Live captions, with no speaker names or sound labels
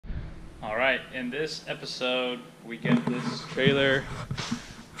Alright, in this episode we get this trailer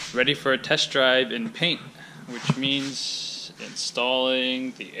ready for a test drive in paint, which means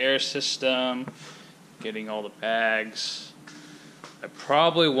installing the air system, getting all the bags. I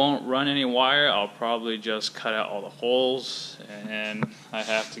probably won't run any wire, I'll probably just cut out all the holes, and I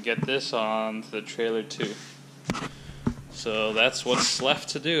have to get this on the trailer too. So that's what's left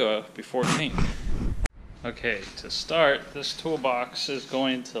to do before paint. Okay, to start, this toolbox is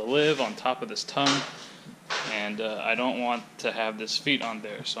going to live on top of this tongue, and I don't want to have this feet on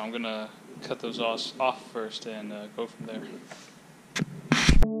there, so I'm going to cut those off first and go from there.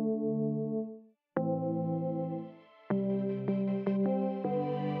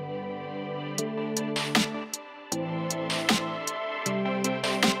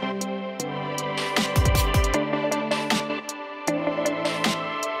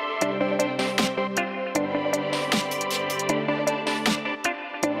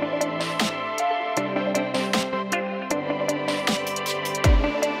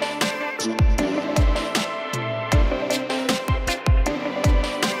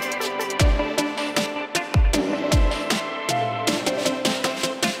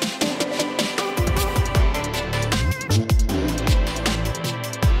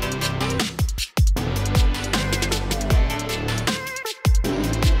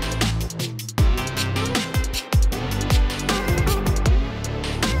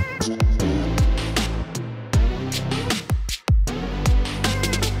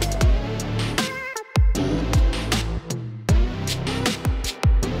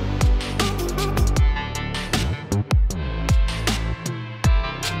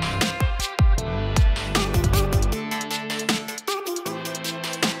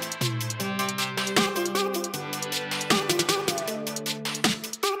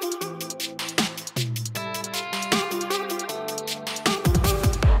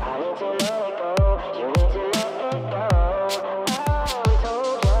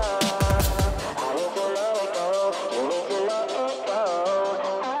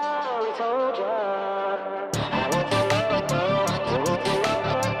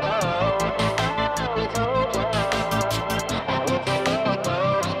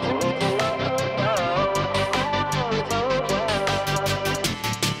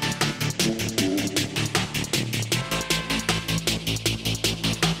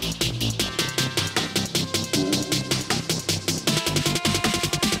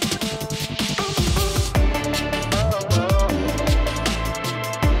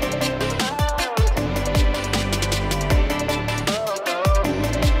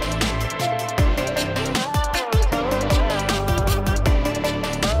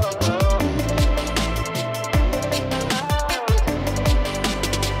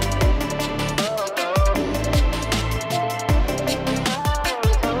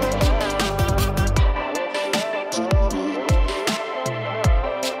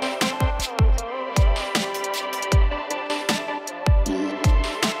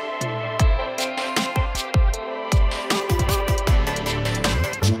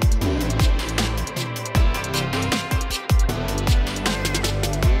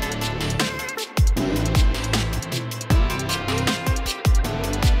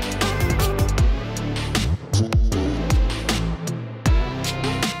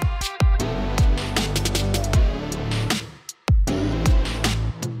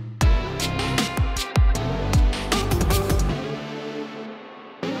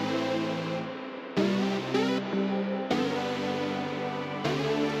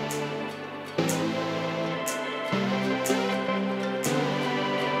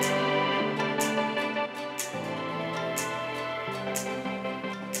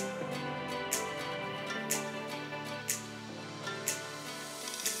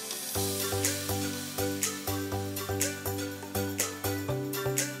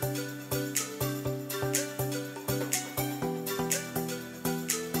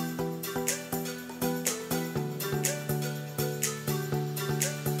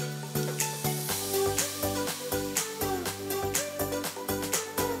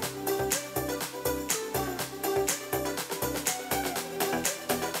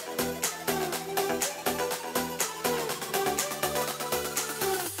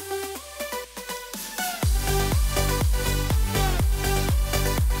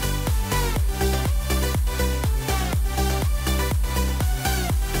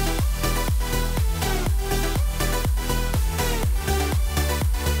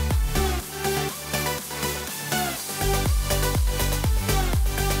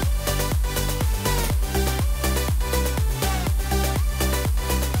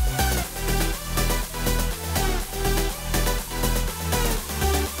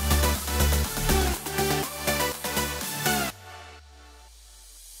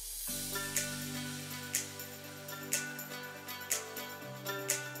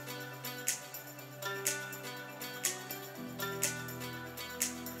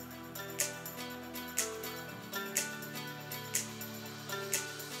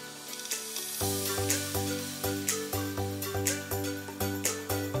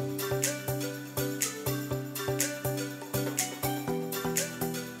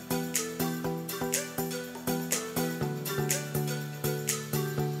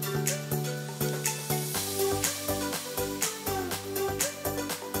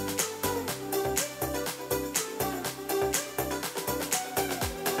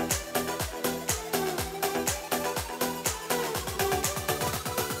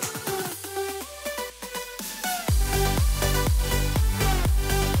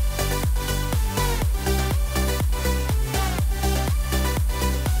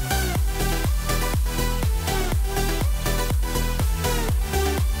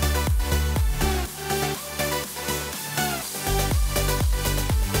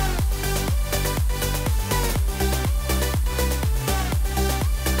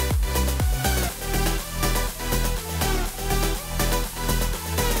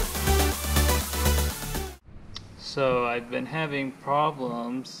 I've been having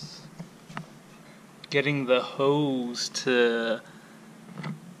problems getting the hose to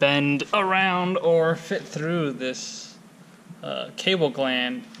bend around or fit through this cable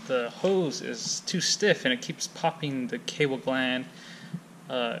gland. The hose is too stiff and it keeps popping the cable gland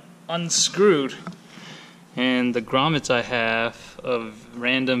unscrewed. And the grommets I have of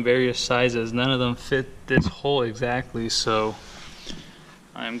random various sizes, none of them fit this hole exactly, so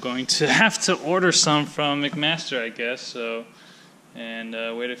I'm going to have to order some from McMaster, I guess,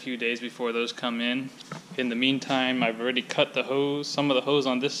 and wait a few days before those come in. In the meantime, I've already cut the hose, some of the hose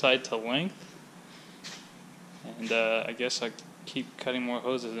on this side to length, and I guess I keep cutting more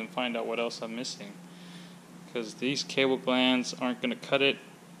hoses and find out what else I'm missing, because these cable glands aren't going to cut it,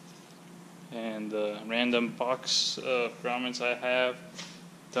 and the random box of grommets I have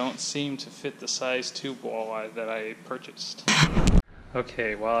don't seem to fit the size tube wall that I purchased.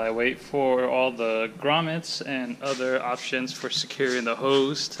 Okay, while I wait for all the grommets and other options for securing the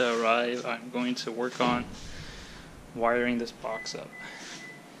hose to arrive, I'm going to work on wiring this box up.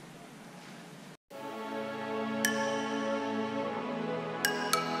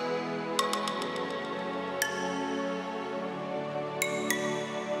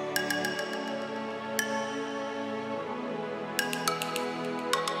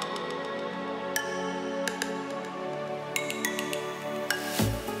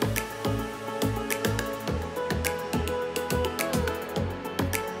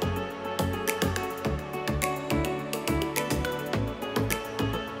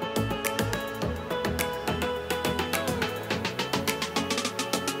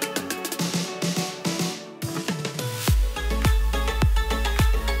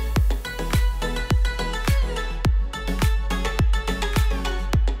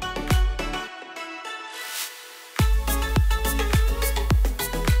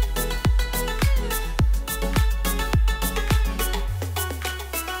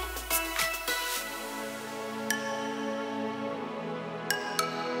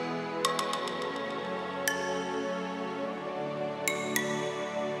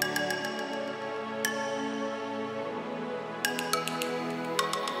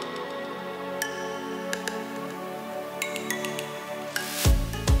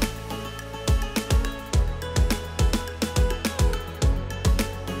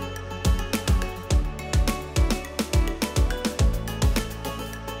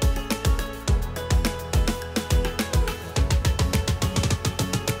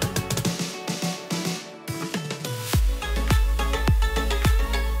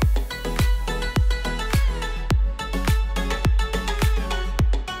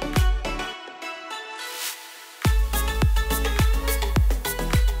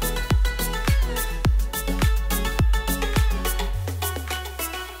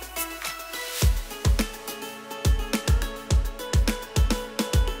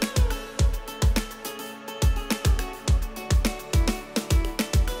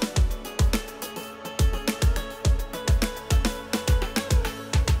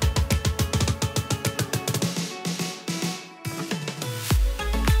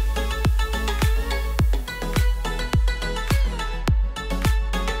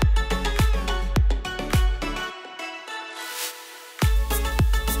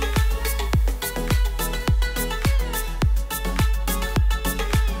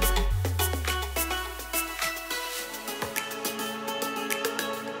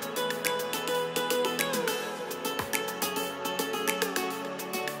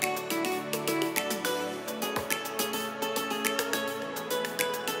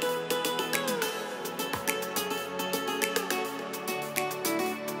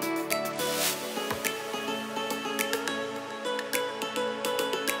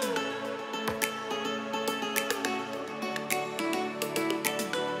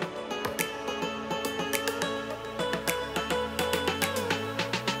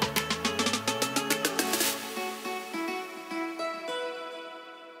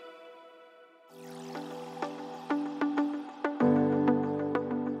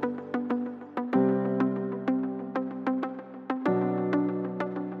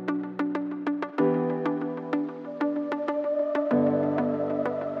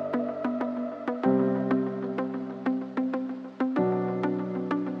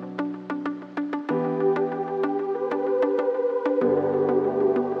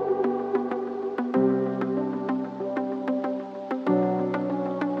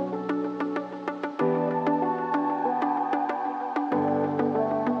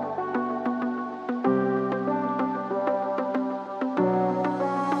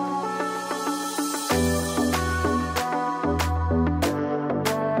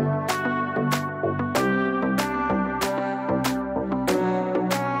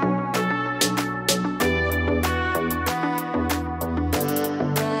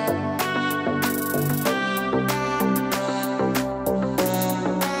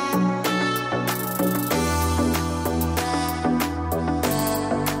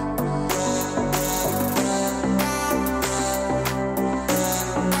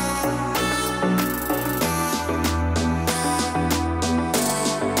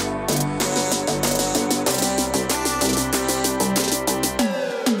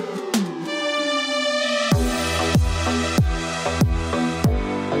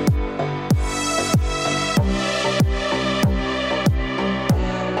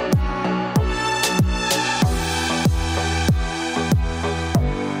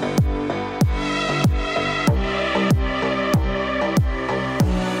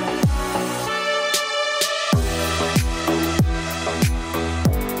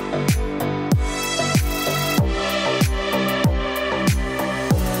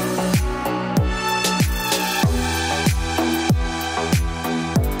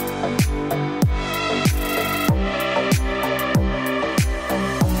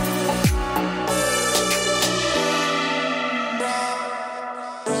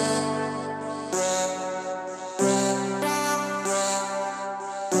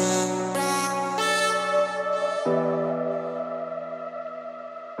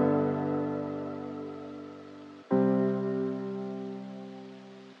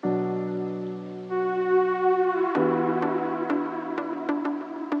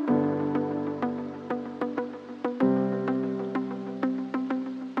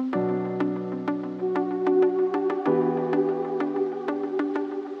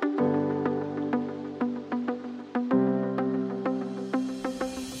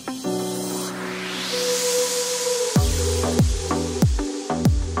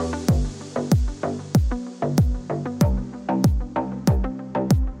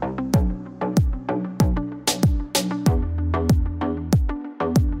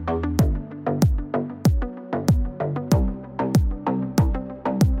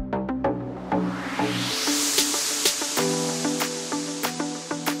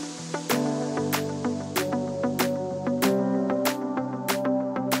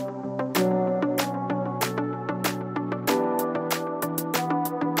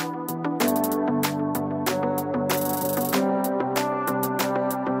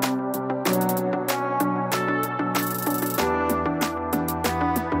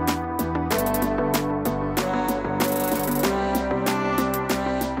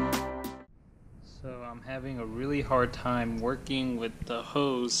 hard time working with the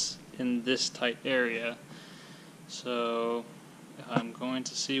hose in this tight area. So I'm going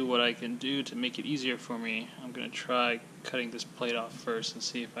to see what I can do to make it easier for me. I'm going to try cutting this plate off first and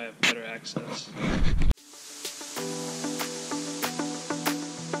see if I have better access.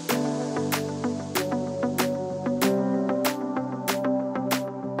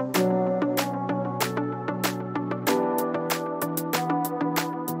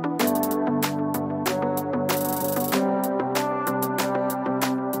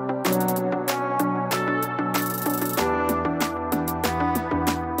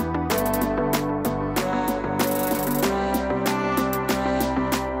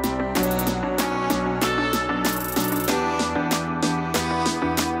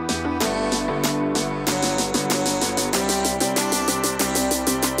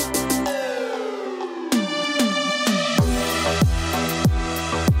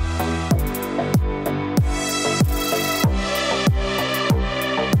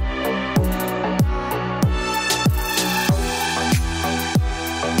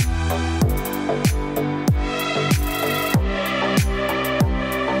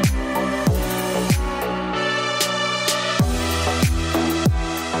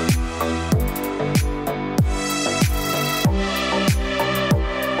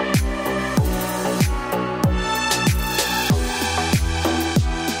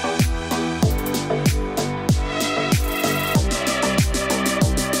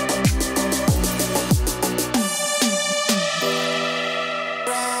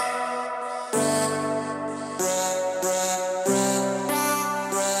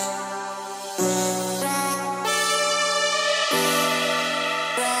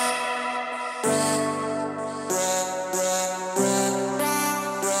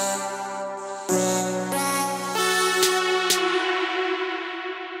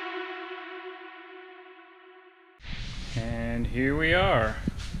 And here we are,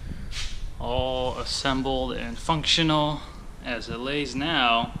 all assembled and functional. As it lays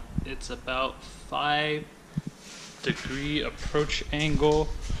now, it's about 5-degree approach angle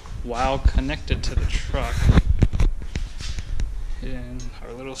while connected to the truck. And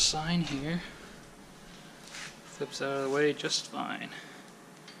our little sign here flips out of the way just fine.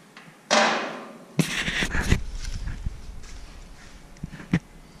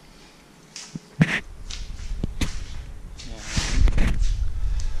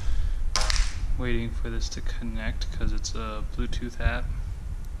 Waiting for this to connect because it's a Bluetooth app.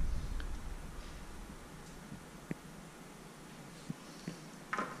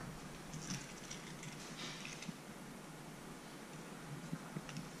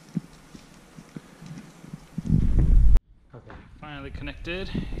 Okay, finally connected.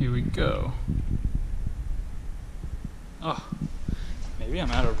 Here we go. Oh, maybe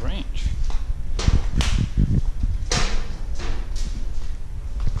I'm out of range.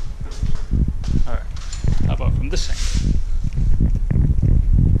 How about from this angle?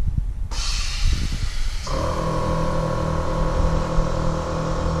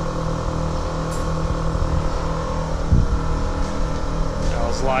 That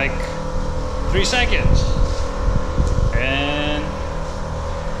was like 3 seconds. And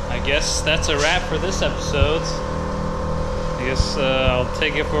I guess that's a wrap for this episode. I guess I'll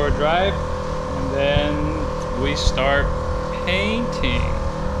take it for a drive and then we start painting.